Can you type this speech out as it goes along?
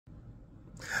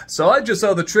So I just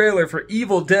saw the trailer for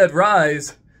Evil Dead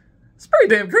Rise. It's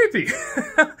pretty damn creepy.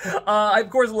 I,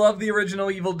 of course, love the original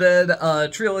Evil Dead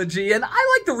trilogy, and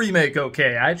I like the remake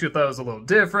okay. I actually thought it was a little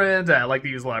different. I like to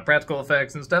use a lot of practical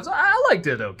effects and stuff, so I liked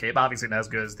it okay, but obviously not as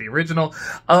good as the original.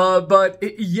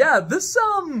 Yeah, this,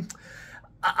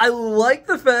 I like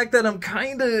the fact that I'm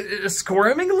kind of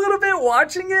squirming a little bit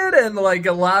watching it, and, like,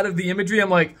 a lot of the imagery, I'm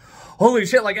like, holy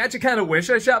shit, like, I actually kind of wish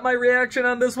I shot my reaction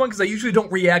on this one, because I usually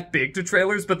don't react big to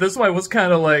trailers, but this one I was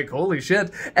kind of like, holy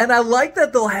shit. And I like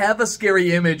that they'll have a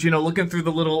scary image, you know, looking through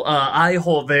the little eye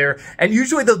hole there, and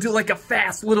usually they'll do, like, a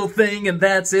fast little thing, and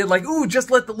that's it. Like, ooh,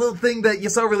 just let the little thing that you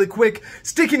saw really quick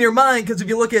stick in your mind, because if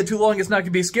you look at it too long, it's not going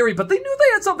to be scary. But they knew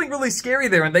they had something really scary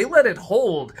there, and they let it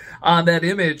hold on that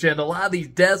image, and a lot of these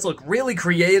deaths look really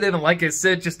creative, and like I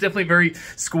said, just definitely very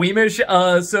squeamish.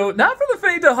 So, not for the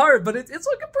faint of heart, but it's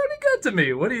looking pretty good to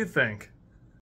me. What do you think?